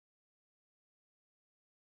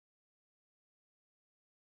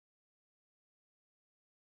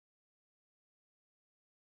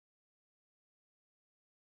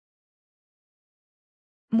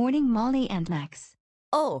Morning, Molly and Max.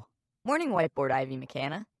 Oh, morning, Whiteboard Ivy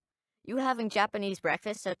McKenna. You having Japanese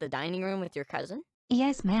breakfast at the dining room with your cousin?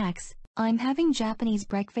 Yes, Max. I'm having Japanese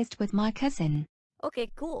breakfast with my cousin. Okay,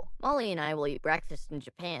 cool. Molly and I will eat breakfast in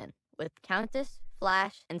Japan with Countess,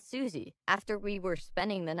 Flash, and Susie after we were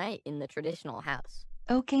spending the night in the traditional house.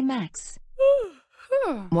 Okay, Max.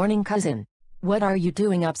 Morning, cousin. What are you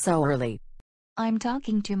doing up so early? I'm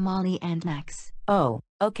talking to Molly and Max. Oh,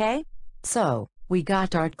 okay. So, we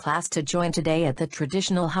got art class to join today at the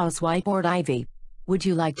traditional house Whiteboard Ivy. Would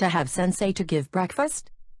you like to have Sensei to give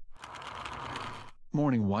breakfast?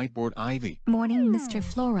 Morning, Whiteboard Ivy. Morning, Mr.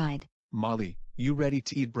 Fluoride. Molly, you ready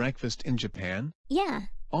to eat breakfast in Japan? Yeah.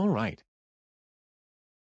 All right.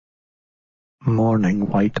 Morning,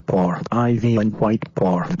 Whiteboard Ivy and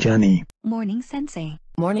Whiteboard Jenny. Morning, Sensei.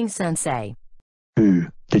 Morning, Sensei. Ooh,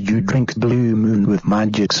 did you drink Blue Moon with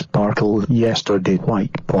Magic Sparkle yesterday,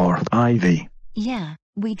 Whiteboard Ivy? Yeah,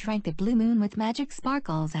 we drank the Blue Moon with Magic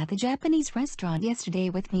Sparkles at the Japanese restaurant yesterday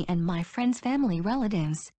with me and my friend's family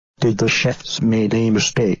relatives. Did the chefs made a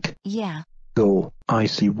mistake? Yeah. Oh, I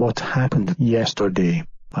see what happened yesterday.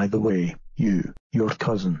 By the way, you, your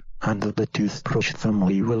cousin, and the Toothbrush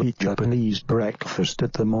family will eat Japanese breakfast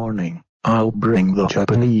at the morning. I'll bring the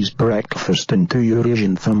Japanese breakfast into your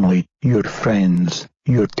Asian family, your friends,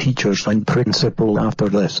 your teachers and principal after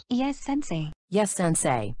this. Yes, Sensei. Yes,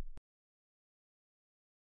 Sensei.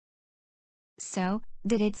 So,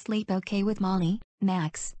 did it sleep okay with Molly,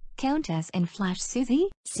 Max, Countess and Flash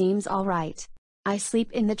Susie? Seems alright. I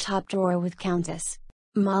sleep in the top drawer with Countess.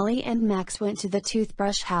 Molly and Max went to the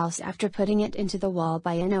Toothbrush house after putting it into the wall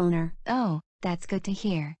by an owner. Oh, that's good to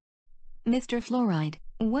hear. Mr. Fluoride,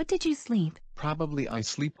 what did you sleep? Probably I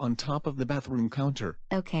sleep on top of the bathroom counter.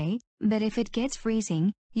 Okay, but if it gets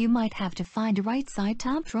freezing, you might have to find a right side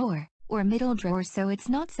top drawer, or middle drawer so it's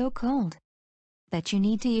not so cold. But you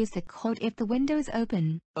need to use the coat if the window's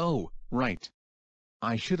open. Oh, right.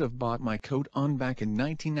 I should have bought my coat on back in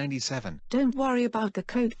 1997. Don't worry about the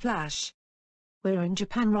coat, Flash. We're in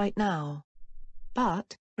Japan right now.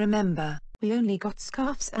 But, remember, we only got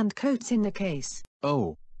scarves and coats in the case.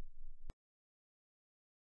 Oh.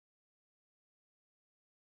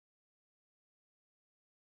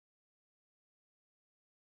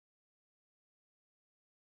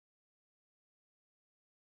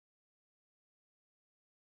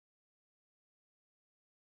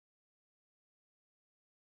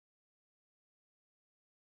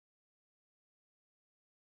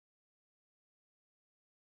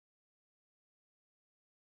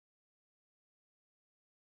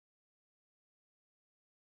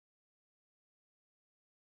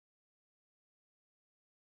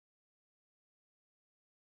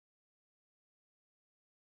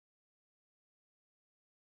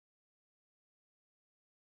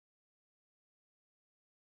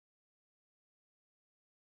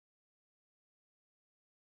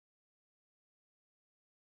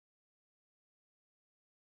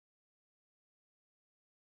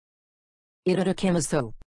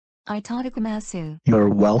 Itadakimasu. Itadakimasu. You're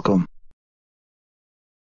welcome.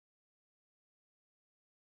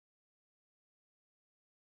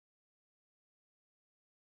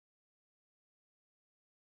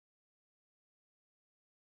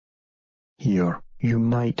 Here, you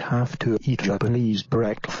might have to eat Japanese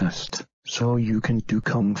breakfast, so you can do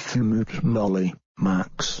Kung Fu moves Molly,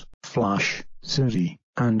 Max, Flash, Susie,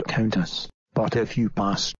 and Countess. But if you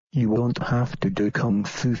pass, you won't have to do Kung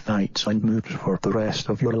Fu fights and moves for the rest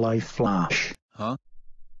of your life, Flash. Huh?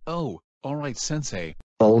 Oh, alright, Sensei.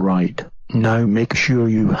 Alright, now make sure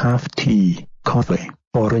you have tea, coffee,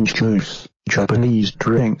 orange juice, Japanese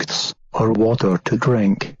drinks, or water to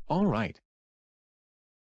drink. Alright.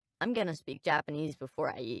 I'm gonna speak Japanese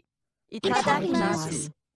before I eat.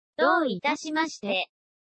 Itadakimasu. どういたしまして。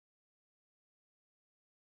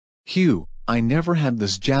Hugh, I never had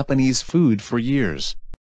this Japanese food for years.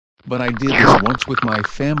 But I did this once with my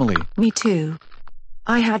family. Me too.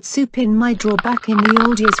 I had soup in my drawer back in the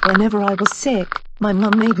old years whenever I was sick. My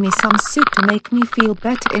mum made me some soup to make me feel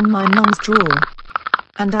better in my mum's drawer.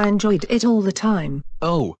 And I enjoyed it all the time.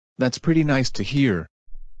 Oh, that's pretty nice to hear.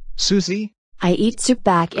 Susie? I eat soup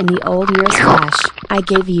back in the old years, Flash. I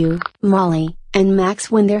gave you, Molly, and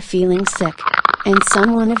Max when they're feeling sick. And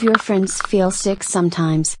some one of your friends feel sick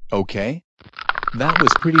sometimes. Okay. That was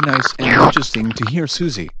pretty nice and interesting to hear,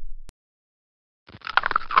 Susie.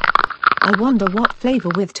 I wonder what flavor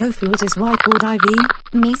with tofu it is, Whiteboard Ivy?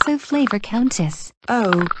 Miso flavor, Countess.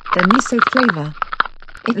 Oh, the miso flavor.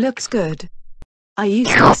 It looks good. I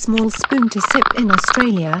used a small spoon to sip in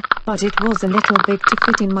Australia, but it was a little big to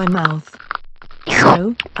fit in my mouth.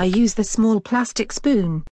 So, I used the small plastic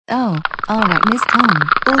spoon. Oh, alright, Miss Tom.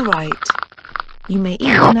 Alright. You may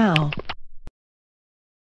eat now.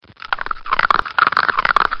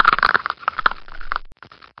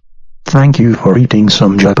 Thank you for eating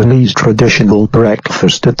some Japanese traditional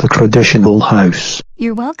breakfast at the traditional house.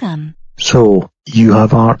 You're welcome. So, you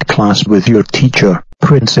have art class with your teacher,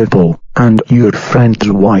 principal, and your friends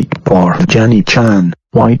Whiteboard Jenny-chan,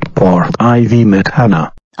 Whiteboard Ivy met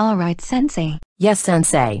Hannah. Alright, Sensei. Yes,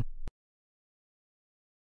 Sensei.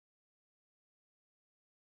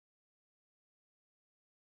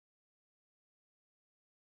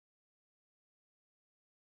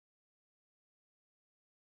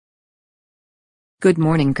 Good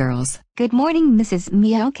morning, girls. Good morning, Mrs.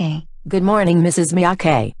 Miyake. Good morning, Mrs.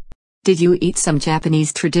 Miyake. Did you eat some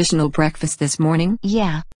Japanese traditional breakfast this morning?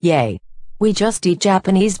 Yeah. Yay. We just eat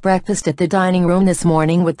Japanese breakfast at the dining room this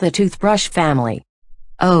morning with the Toothbrush family.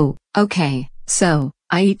 Oh, okay. So,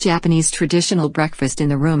 I eat Japanese traditional breakfast in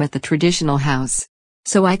the room at the traditional house.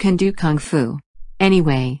 So I can do kung fu.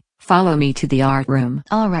 Anyway, follow me to the art room.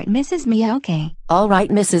 Alright, Mrs. Miyake.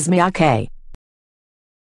 Alright, Mrs. Miyake.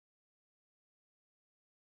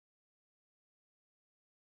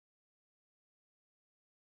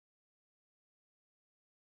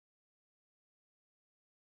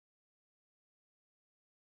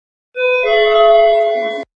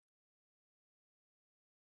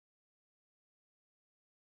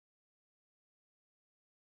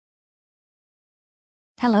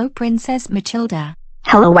 Hello, Princess Matilda.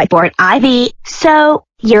 Hello, Whiteboard Ivy. So,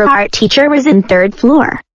 your art teacher was in 3rd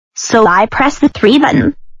floor. So I pressed the 3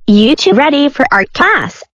 button. You two ready for art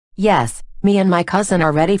class? Yes, me and my cousin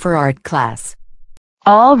are ready for art class.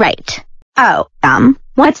 All right. Oh,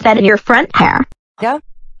 what's that in your front hair? Yeah?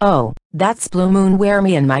 Oh, that's Blue Moon where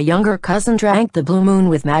me and my younger cousin drank the Blue Moon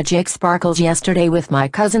with magic sparkles yesterday with my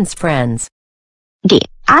cousin's friends.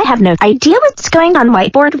 I have no idea what's going on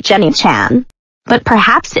Whiteboard with Jenny-chan. But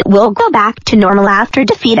perhaps it will go back to normal after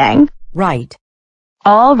defeating. Right.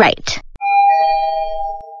 All right.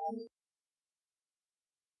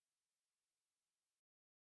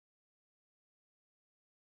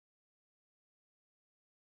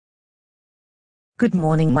 Good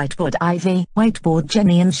morning, Whiteboard Ivy, Whiteboard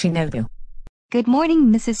Jenny and Shinobu. Good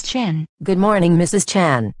morning, Mrs. Chen. Good morning, Mrs.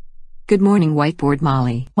 Chan. Good morning, Whiteboard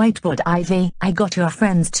Molly. Whiteboard Ivy, I got your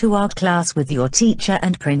friends to art class with your teacher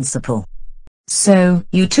and principal. So,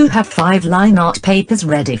 you two have 5 line art papers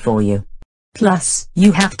ready for you. Plus,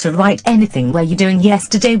 you have to write anything were you doing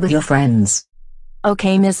yesterday with your friends.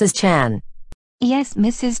 Okay, Mrs. Chan. Yes,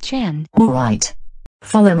 Mrs. Chen. Alright.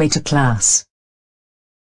 Follow me to class.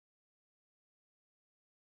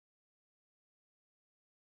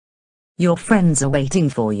 Your friends are waiting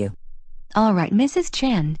for you. Alright, Mrs.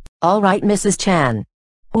 Chen. Alright, Mrs. Chan.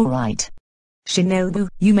 Alright. Shinobu,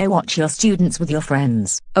 you may watch your students with your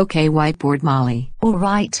friends. Okay, Whiteboard Molly.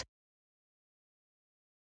 Alright.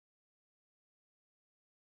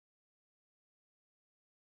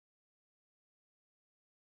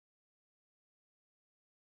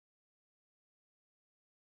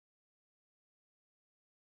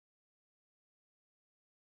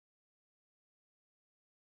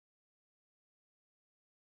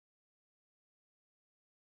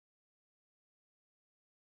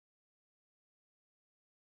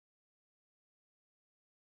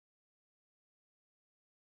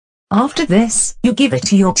 After this, you give it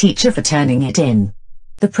to your teacher for turning it in.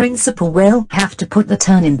 The principal will have to put the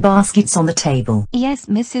turn-in baskets on the table. Yes,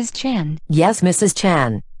 Mrs. Chen. Yes, Mrs.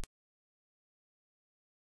 Chan.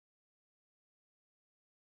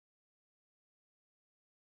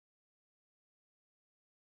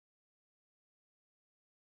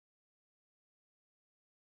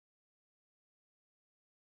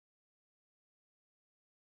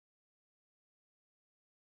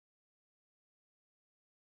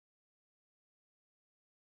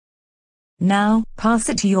 Now, pass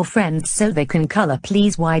it to your friends so they can color,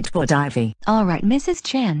 please, Whiteboard Ivy. Alright, Mrs.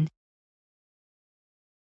 Chen.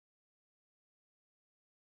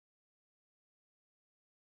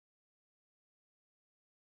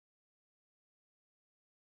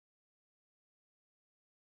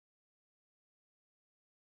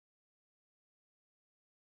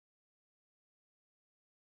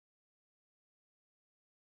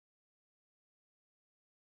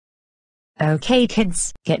 Okay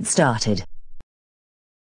kids, get started.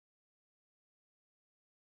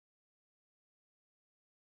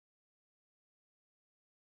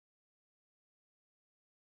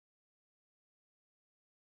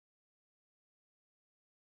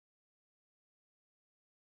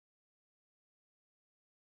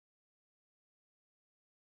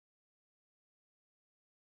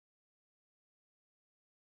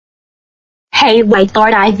 Hey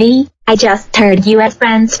Whiteboard Ivy, I just heard you as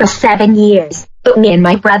friends for 7 years, but me and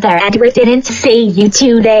my brother Edward didn't see you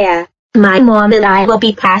two there. My mom and I will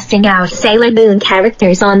be passing out Sailor Moon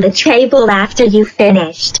characters on the table after you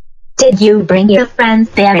finished. Did you bring your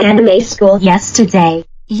friends there at anime school yesterday?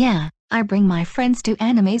 Yeah, I bring my friends to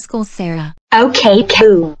anime school, Sarah. Okay,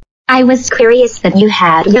 cool. I was curious that you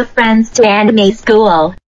had your friends to anime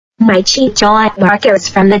school. My cheap jot markers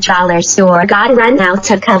from the dollar store got run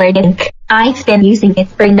out of colored ink. I've been using it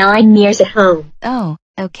for 9 years at home. Oh,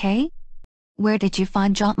 okay. Where did you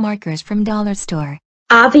find jot markers from dollar store?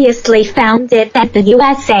 Obviously found it at the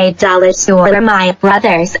USA dollar store where my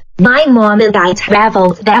brothers, my mom and I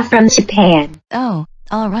traveled there from Japan. Oh,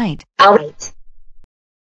 alright. Alright.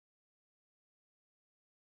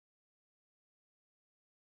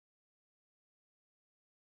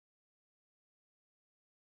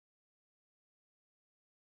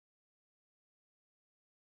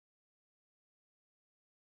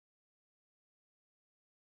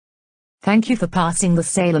 Thank you for passing the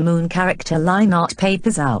Sailor Moon character line art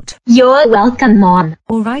papers out. You're welcome, Mom.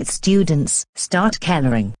 Alright students, start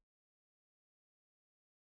coloring.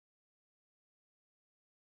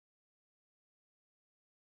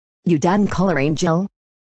 You done coloring, Jill?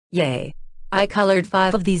 Yay. I colored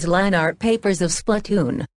 5 of these line art papers of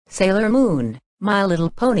Splatoon, Sailor Moon, My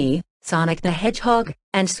Little Pony, Sonic the Hedgehog,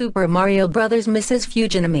 and Super Mario Bros. Mrs.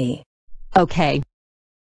 Fujinami. Okay.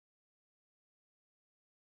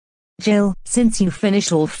 Jill, since you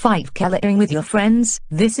finished all 5 coloring with your friends,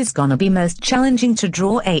 this is gonna be most challenging to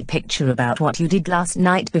draw a picture about what you did last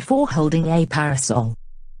night before holding a parasol.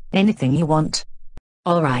 Anything you want.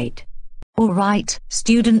 Alright. Alright,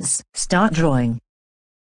 students, start drawing.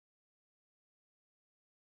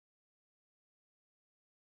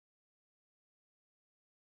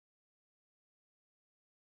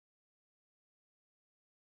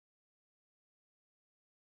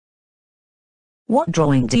 What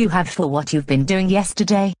drawing do you have for what you've been doing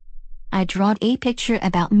yesterday? I drawed a picture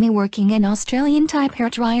about me working an Australian type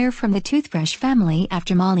hairdryer from the Toothbrush family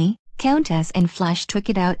after Molly, Countess and Flash took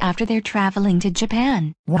it out after they're traveling to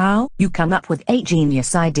Japan. Wow, you come up with a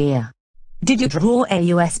genius idea. Did you draw a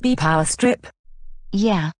USB power strip?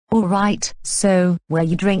 Yeah. Alright, so, were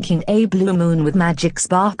you drinking a blue moon with magic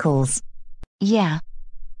sparkles? Yeah.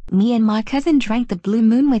 Me and my cousin drank the blue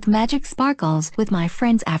moon with magic sparkles with my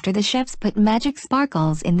friends after the chefs put magic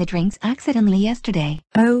sparkles in the drinks accidentally yesterday.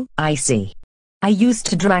 Oh, I see. I used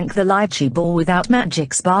to drink the lychee ball without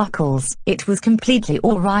magic sparkles. It was completely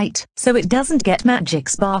alright, so it doesn't get magic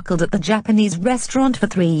sparkled at the Japanese restaurant for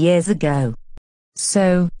 3 years ago.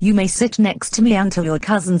 So, you may sit next to me until your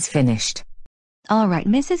cousin's finished. Alright,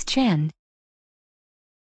 Mrs. Chen.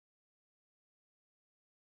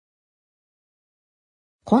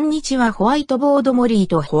 Konnichiwa, ホワイトボードモリー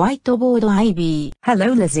とホワイトボードアイビー。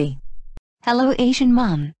 Hello, Lizzie. Hello, Asian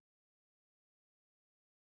Mom.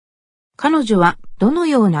 彼女はどの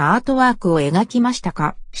ようなアートワークを描きました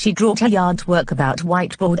か？ She drew a yard work about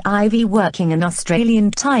Whiteboard Ivy working an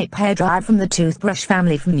Australian type hairdryer from the Toothbrush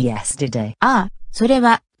family from yesterday. ああ、それ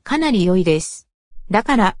はかなり良いです。だ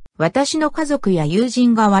から、私の家族や友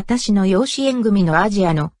人が私の養子縁組のアジ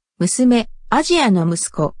アの娘、アジアの息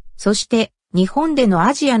子、そして日本での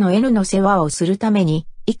アジアの N の世話をするために、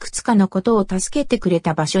いくつかのことを助けてくれ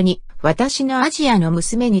た場所に、私のアジアの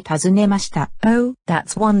娘に尋ねました。Oh,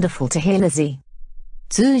 that's wonderful to hear, Lizzie.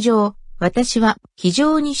 通常、私は非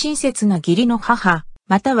常に親切な義理の母、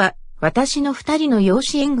または私の2人の養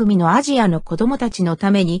子縁組のアジアの子供たちの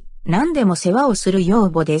ために何でも世話をする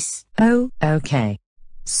養母です。Oh, okay.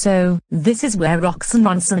 So, this is where Roxanne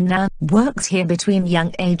Ronson works here between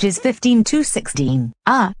young ages 15 to 16.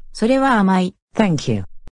 ああ、それは甘い。Thank you.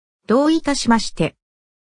 どういたしまして。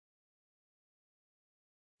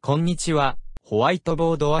こんにちは、ホワイト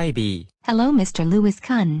ボードアイビー。Hello, Mr. Lewis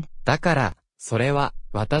Kun. だから、それは、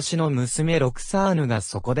私の娘ロクサーヌが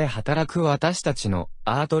そこで働く私たちの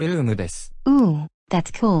アートルームです。Ooh,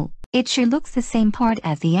 that's cool. It sure looks the same part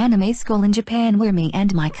as the anime school in Japan where me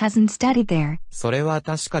and my cousin studied there. それは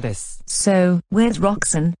確かです。So, where's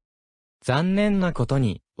Roxanne? 残念なこと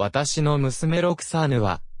に、私の娘ロクサーヌ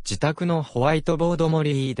は、自宅のホワイトボードモ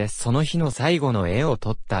リーでその日の最後の絵を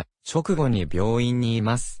撮った直後に病院にい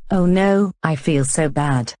ます。Oh no, I feel so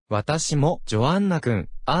bad. 私もジョアンナ君、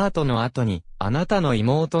アートの後にあなたの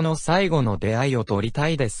妹の最後の出会いを撮りた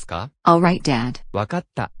いですか？ Alright, Dad. わかっ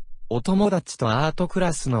た。お友達とアートク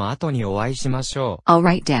ラスの後にお会いしましょう。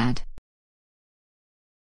Alright, Dad.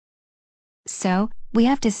 So, we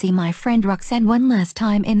have to see my friend Roxanne one last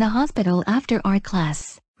time in the hospital after art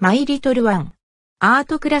class. My little one. アー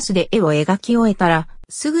トクラスで絵を描き終えたら、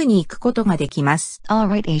すぐに行くことができます。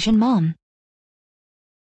Alright, Asian Mom.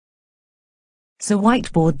 So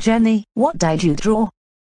Whiteboard Jenny, what did you draw?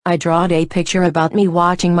 I drawed a picture about me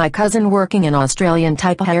watching my cousin working an Australian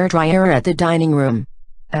type hairdryer at the dining room.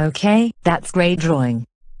 Okay, that's great drawing.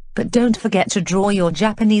 But don't forget to draw your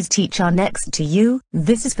Japanese teacher next to you.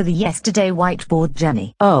 This is for the yesterday Whiteboard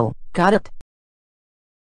Jenny. Oh, got it.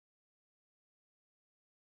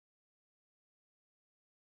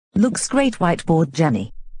 Looks great Whiteboard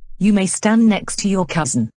Jenny. You may stand next to your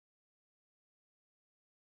cousin.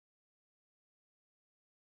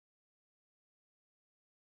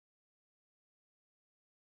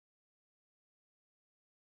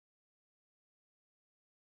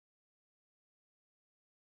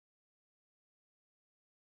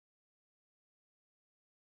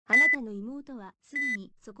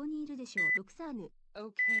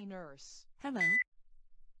 Okay, nurse. Hello.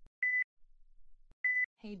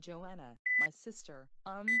 Hey Joanna, my sister.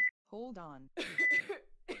 Hold on.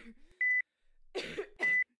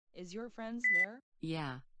 Is your friends there?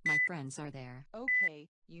 Yeah, my friends are there. Okay,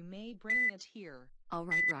 you may bring it here.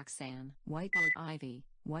 Alright Roxanne, Whiteboard Ivy,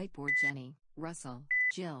 Whiteboard Jenny, Russell,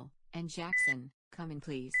 Jill, and Jackson, come in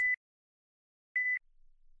please.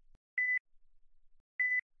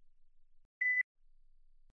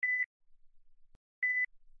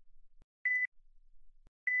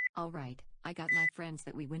 Alright, I got my friends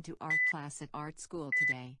that we went to art class at art school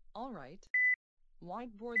today. Alright.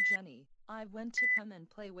 Whiteboard Jenny, I went to come and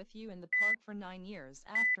play with you in the park for 9 years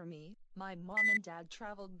after me. My mom and dad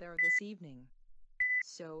traveled there this evening.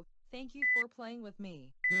 So, thank you for playing with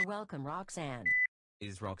me. You're welcome, Roxanne.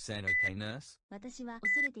 Is Roxanne okay, nurse? 私は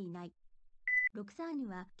恐れていない。ロクサーヌ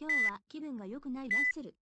は今日は気分が良くないらっしゃ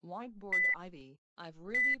る。Whiteboard Ivy, I've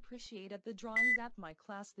really appreciated the drawings at my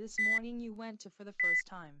class this morning you went to for the first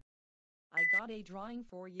time. I got a drawing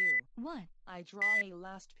for you. What? I draw a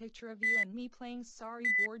last picture of you and me playing Sorry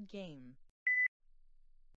board game.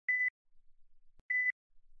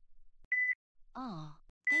 Aw,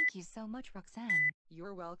 thank you so much, Roxanne.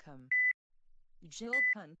 You're welcome.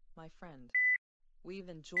 Jill-kun, my friend. We've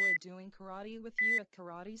enjoyed doing karate with you at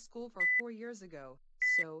karate school for 4 years ago,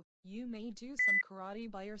 so you may do some karate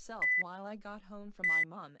by yourself while I got home from my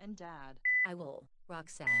mom and dad. I will,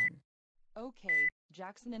 Roxanne. Okay,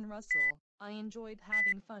 Jackson and Russell, I enjoyed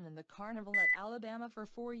having fun in the carnival at Alabama for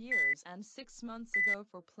 4 years and 6 months ago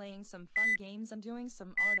for playing some fun games and doing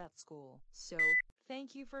some art at school. So,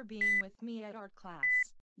 thank you for being with me at art class,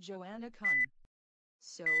 Joanna-kun.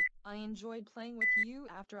 So, I enjoyed playing with you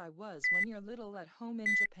after I was when you're little at home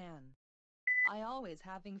in Japan. I always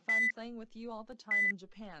having fun playing with you all the time in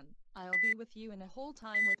Japan. I'll be with you in a whole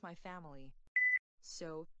time with my family.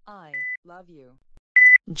 So, I love you.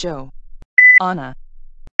 Joe. Anna.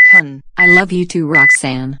 Kun. I love you too,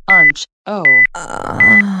 Roxanne. Unch. Oh.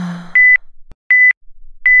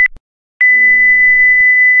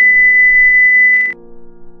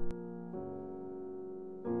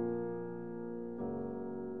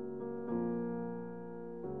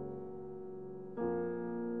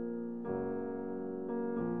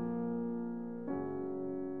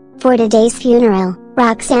 For today's funeral,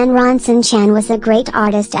 Roxanne Ronson-chan was a great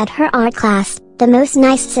artist at her art class, the most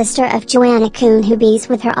nice sister of Joanna-kun who bees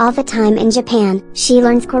with her all the time in Japan. She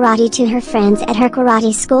learns karate to her friends at her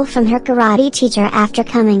karate school from her karate teacher after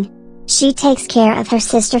coming. She takes care of her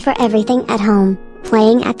sister for everything at home,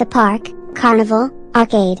 playing at the park, carnival,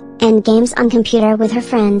 arcade, and games on computer with her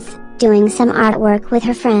friends, doing some artwork with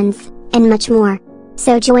her friends, and much more.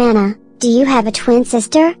 So Joanna, do you have a twin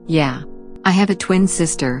sister? Yeah. I have a twin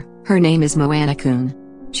sister. Her name is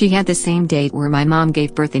Moana-kun. She had the same date where my mom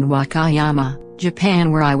gave birth in Wakayama,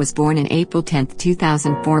 Japan, where I was born in April 10,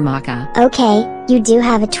 2004 Maka. Okay, you do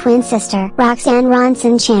have a twin sister, Roxanne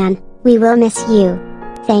Ronson-chan. We will miss you.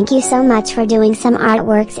 Thank you so much for doing some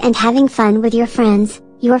artworks and having fun with your friends,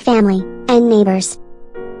 your family, and neighbors.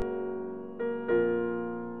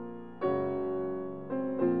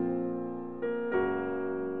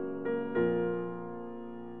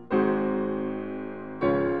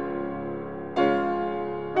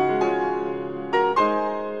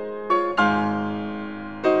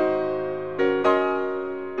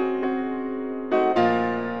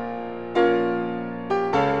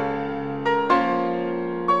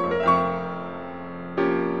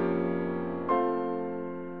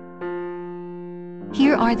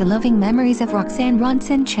 Here are the loving memories of Roxanne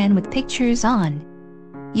Ronson-chan with pictures on.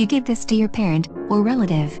 You give this to your parent or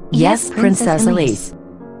relative. Yes, Princess Elise.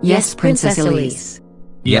 Yes, Princess Elise.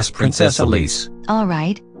 Yes, Princess Elise.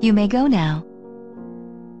 Alright, you may go now.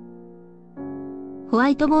 ホワ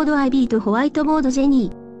イトボード IB とホワイトボードジェ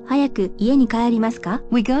ニー、早く家に帰りますか?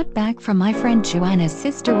 We got back from my friend Joanna's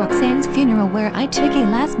sister Roxanne's funeral where I took a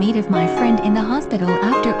last meet of my friend in the hospital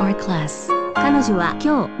after art class. 彼女は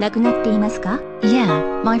今日亡くなっていますか？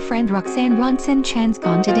 Yeah, my friend Roxanne Ronson Chan's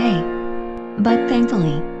gone today. But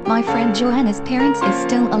thankfully, my friend Joanna's parents is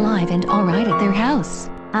still alive and alright at their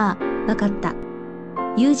house. ああ、わかった。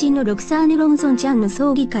友人のロクサーネ・ロンソンちゃんの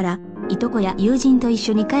葬儀から、いとこや友人と一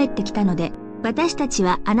緒に帰ってきたので、私たち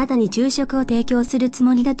はあなたに昼食を提供するつ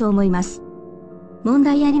もりだと思います。問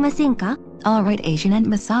題ありませんか？ Alright, Asian and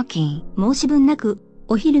Masaki. 申し分なく、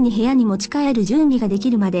お昼に部屋に持ち帰る準備がで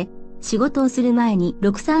きるまで、仕事をする前に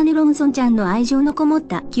ロクサーネ・ロンソンちゃんの愛情のこもっ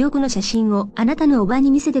た記憶の写真をあなたのおばに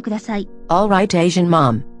見せてください。Alright, Asian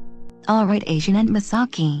mom. Alright, Asian and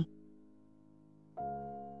Masaki.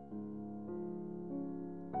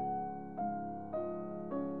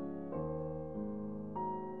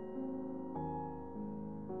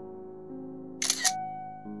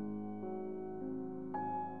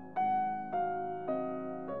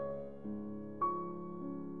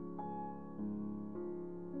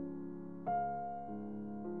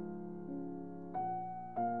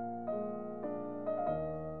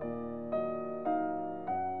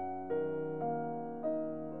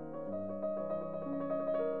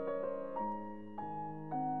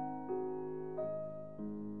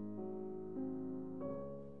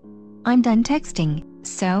 I'm done texting,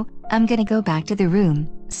 so I'm gonna go back to the room.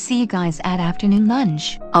 See you guys at afternoon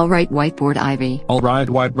lunch. Alright, Whiteboard Ivy. Alright,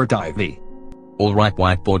 Whiteboard Ivy. Alright,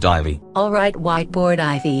 Whiteboard Ivy. Alright, Whiteboard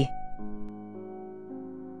Ivy.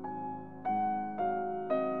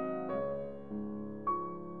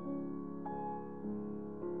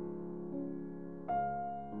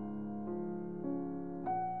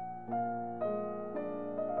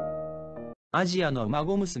 Asia の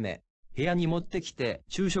孫娘、部屋に持ってきて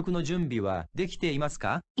昼食の準備はできています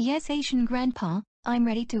か？ Yes, Asian Grandpa, I'm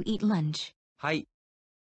ready to eat lunch. はい。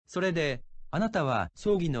それで、あなたは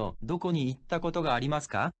葬儀のどこに行ったことがあります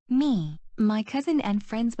か？ Me, my cousin and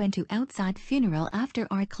friends went to outside funeral after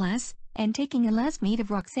art class, and taking a last meet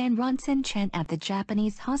of Roxanne Ronson Chan at the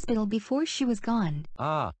Japanese hospital before she was gone.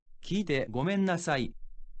 ああ、聞いてごめんなさい。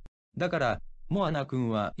だから、モアナ君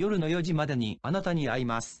は夜の4時までにあなたに会い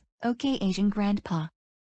ます。Okay, Asian Grandpa.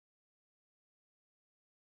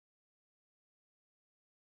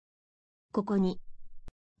 ここに。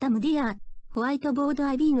タムディア、ホワイトボード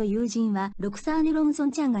IB の友人はロクサーネ・ロンソ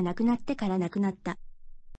ンちゃんが亡くなってから亡くなった。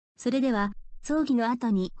それでは、葬儀の後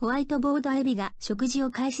にホワイトボード IB が食事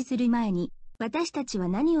を開始する前に、私たちは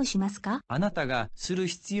何をしますか？あなたがする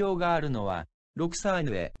必要があるのは、ロクサー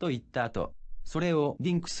ヌへと言った後、それを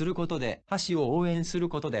リンクすることで箸を応援する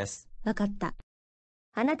ことです。わかった。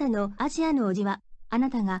あなたのアジアのおじは、あな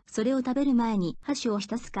たがそれを食べる前に箸を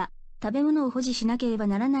浸すか、食べ物を保持しなければ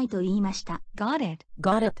ならないと言いました。Got it.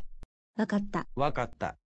 Got it. わかった。わかっ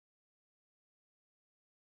た。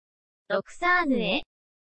ロクサーヌへ。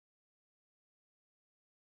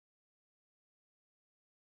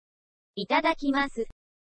いただきます。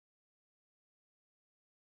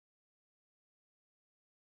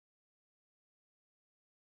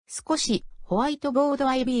少しホワイトボード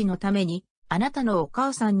IB のためにあなたのお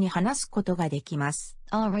母さんに話すことができます。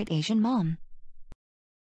Alright, Asian Mom.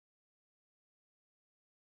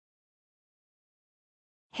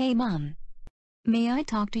 Hey Mom. May I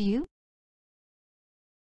talk to you?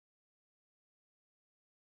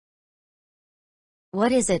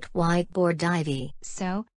 What is it, Whiteboard Ivy?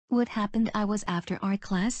 So, what happened was after art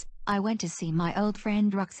class, I went to see my old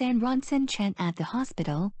friend Roxanne Ronson Chan at the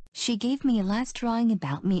hospital. She gave me a last drawing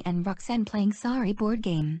about me and Roxanne playing Sorry board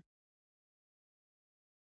game.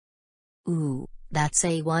 Ooh, that's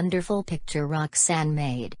a wonderful picture Roxanne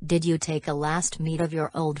made. Did you take a last meet of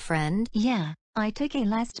your old friend? Yeah, I took a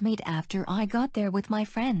last meet after I got there with my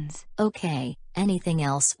friends. Okay, anything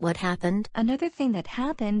else? What happened? Another thing that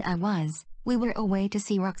happened we were away to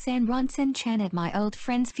see Roxanne Ronson Chan at my old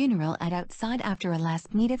friend's funeral at outside after a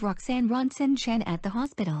last meet of Roxanne Ronson Chan at the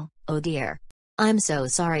hospital. Oh dear. I'm so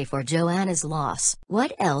sorry for Joanna's loss.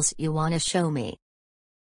 What else you wanna show me?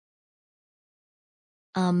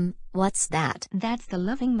 What's that? That's the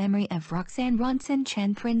loving memory of Roxanne Ronson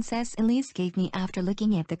Chan Princess Elise gave me after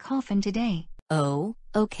looking at the coffin today. Oh,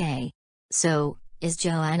 okay. So, is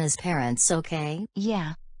Joanna's parents okay?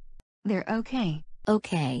 Yeah. They're okay.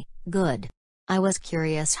 Okay, good. I was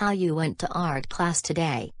curious how you went to art class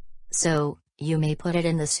today. So, you may put it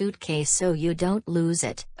in the suitcase so you don't lose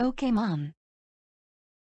it. Okay, Mom.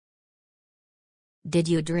 Did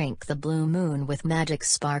you drink the Blue Moon with Magic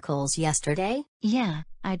Sparkles yesterday? Yeah,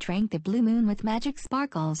 I drank the Blue Moon with Magic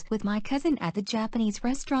Sparkles with my cousin at the Japanese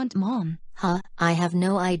restaurant, Mom. Huh, I have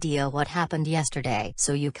no idea what happened yesterday.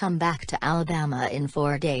 So you come back to Alabama in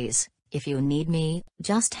 4 days. If you need me,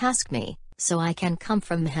 just ask me, so I can come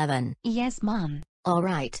from heaven. Yes, Mom.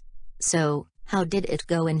 Alright. So, How did it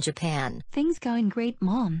go in Japan? Things going great,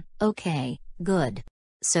 Mom. Okay, good.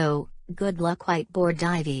 So, good luck, Whiteboard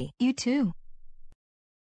Ivy. You too.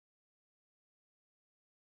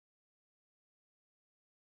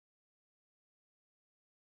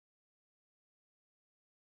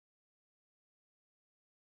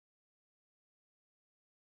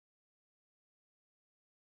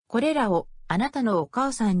これらをあなたのお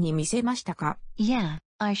母さんに見せましたか? Yeah,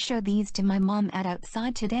 I showed these to my mom at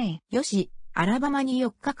outside today. よし、アラバマに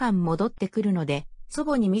4日間戻ってくるので、祖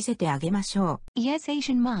母に見せてあげましょう。Yes,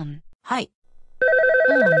 Asian mom. はい。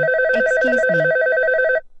Excuse me.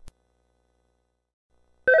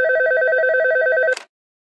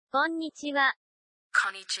 こんにちは。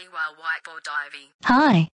Konnichiwa, Whiteboard Ivy.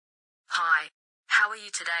 Hi. Hi. How are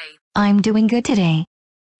you today? I'm doing good today.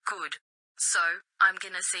 Good. So, I'm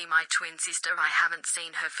gonna see my twin sister. I haven't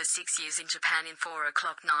seen her for 6 years in Japan in 4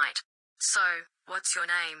 o'clock night. So, what's your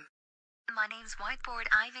name? My name's Whiteboard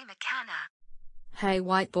Ivy McKenna. Hey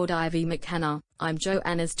Whiteboard Ivy McKenna, I'm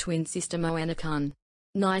Joanna's twin sister Moana-kun.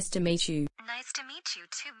 Nice to meet you. Nice to meet you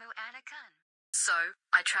too, Moana-kun. So,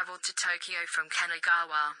 I traveled to Tokyo from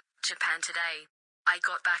Kanagawa, Japan today. I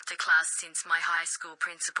got back to class since my high school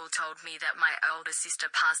principal told me that my older sister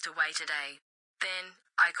passed away today. Then,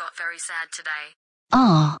 I got very sad today.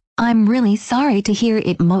 Aw, I'm really sorry to hear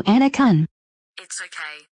it, Moana-kun. It's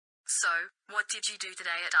okay. So, what did you do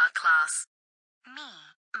today at art class? Me,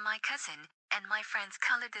 my cousin, and my friends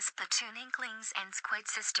colored the Splatoon Inklings and Squid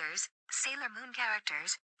Sisters, Sailor Moon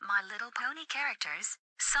characters, My Little Pony characters,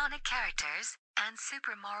 Sonic characters, and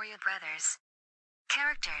Super Mario Brothers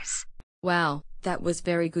characters. Wow, that was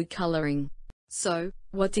very good coloring. So,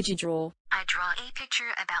 what did you draw? I draw a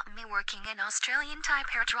picture about me working an Australian type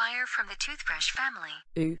hairdryer from the Toothbrush family.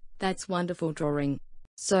 Ooh, that's wonderful drawing.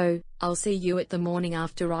 So, I'll see you at the morning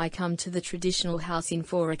after I come to the traditional house in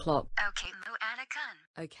 4 o'clock. Okay,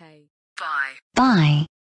 Moana-kun. Okay. Bye. Bye.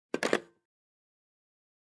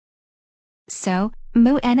 So,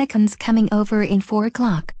 Moana-kun's coming over in 4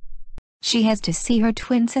 o'clock. She has to see her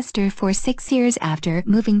twin sister for 6 years after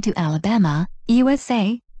moving to Alabama,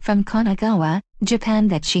 USA, from Kanagawa, Japan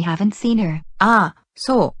that she haven't seen her. ああ、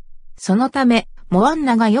そう。そのため、モアン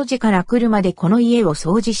ナが4時から来るまでこの家を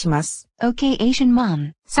掃除します。Okay, Asian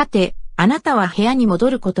mom. さて、あなたは部屋に戻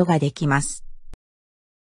ることができます。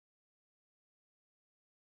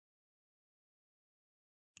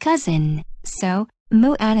Cousin, so,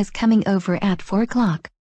 Moana's coming over at 4 o'clock.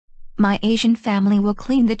 My Asian family will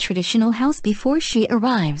clean the traditional house before she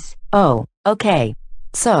arrives. Oh, okay.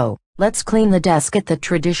 So, let's clean the desk at the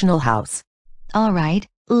traditional house. Alright,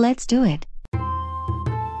 let's do it.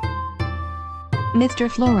 Mr.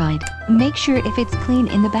 Fluoride, make sure if it's clean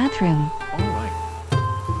in the bathroom. Alright.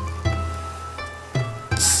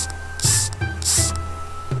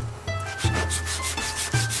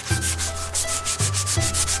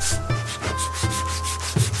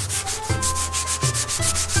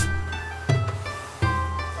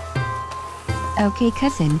 Okay,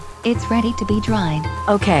 cousin, it's ready to be dried.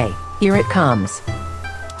 Okay, here it comes.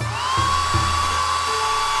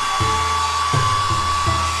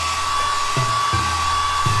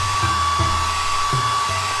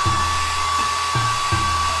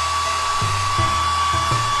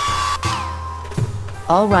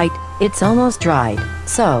 Alright, it's almost dried,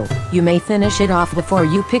 so, you may finish it off before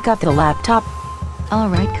you pick up the laptop.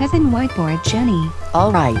 Alright, cousin Whiteboard Jenny.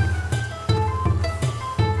 Alright.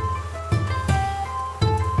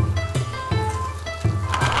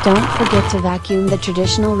 Don't forget to vacuum the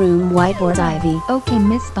traditional room, Whiteboard Ivy. Okay,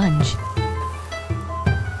 Miss Sponge.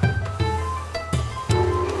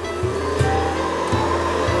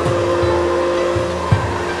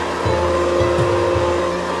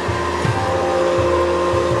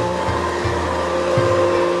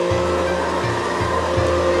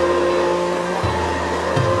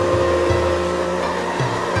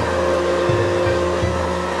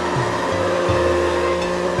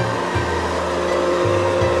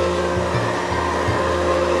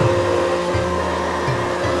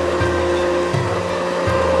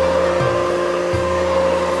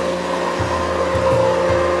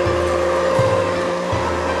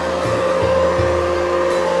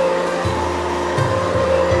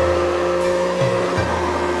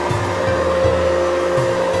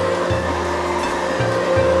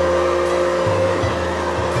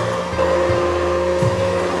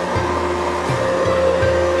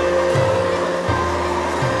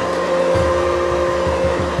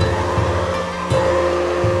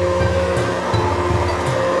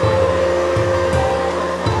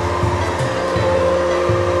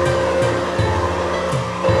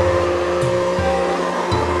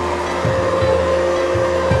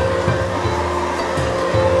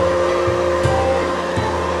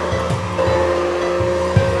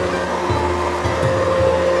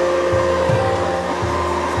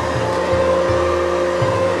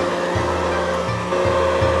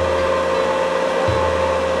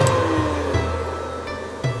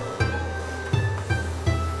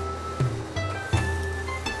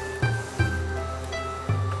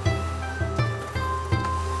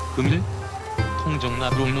 금일?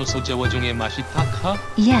 통정나브로노 소재워 중에 맛이 타카?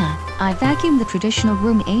 Yeah, I vacuumed the traditional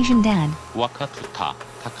room, Asian Dad. 와카투타,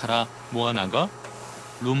 타카라, 모아나가?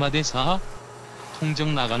 루마데사?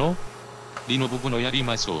 통정나가노? 리노부부노야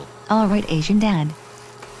리마소. Alright, Asian Dad.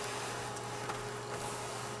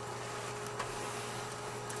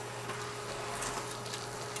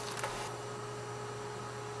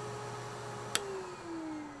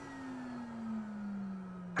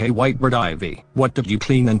 Hey Whiteboard Ivy, what did you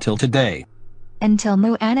clean until today? Until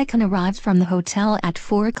Mo Anakin arrives from the hotel at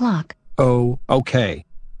 4 o'clock. Oh, okay.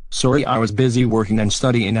 Sorry, I was busy working and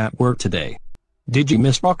studying at work today. Did you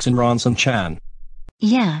miss Roxanne Ronson-chan?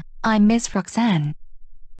 Yeah, I miss Roxanne.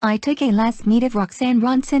 I took a last meet of Roxanne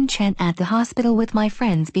Ronson-chan at the hospital with my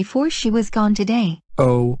friends before she was gone today.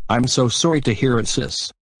 Oh, I'm so sorry to hear it,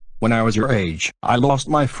 sis. When I was your age, I lost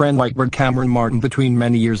my friend Whiteboard Cameron Martin between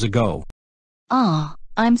many years ago. Aw,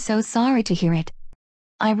 I'm so sorry to hear it.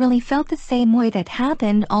 I really felt the same way. That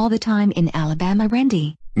happened all the time in Alabama,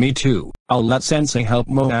 Randy. Me too. I'll let Sensei help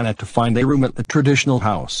Moana to find a room at the traditional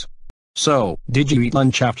house. So, did you eat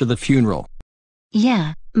lunch after the funeral?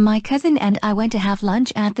 Yeah, my cousin and I went to have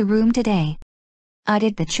lunch at the room today. I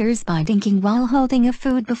did the chores by drinking while holding a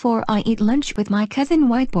food before I eat lunch with my cousin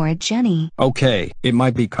Whiteboard Jenny. Okay, it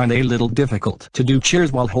might be kinda a little difficult to do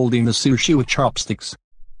cheers while holding the sushi with chopsticks.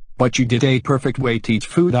 But you did a perfect way to eat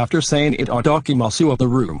food after saying it otakimasu of the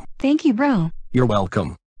room. Thank you, bro. You're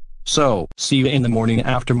welcome. So, see you in the morning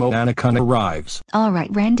after Moana-kun arrives.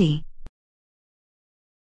 Alright, Randy.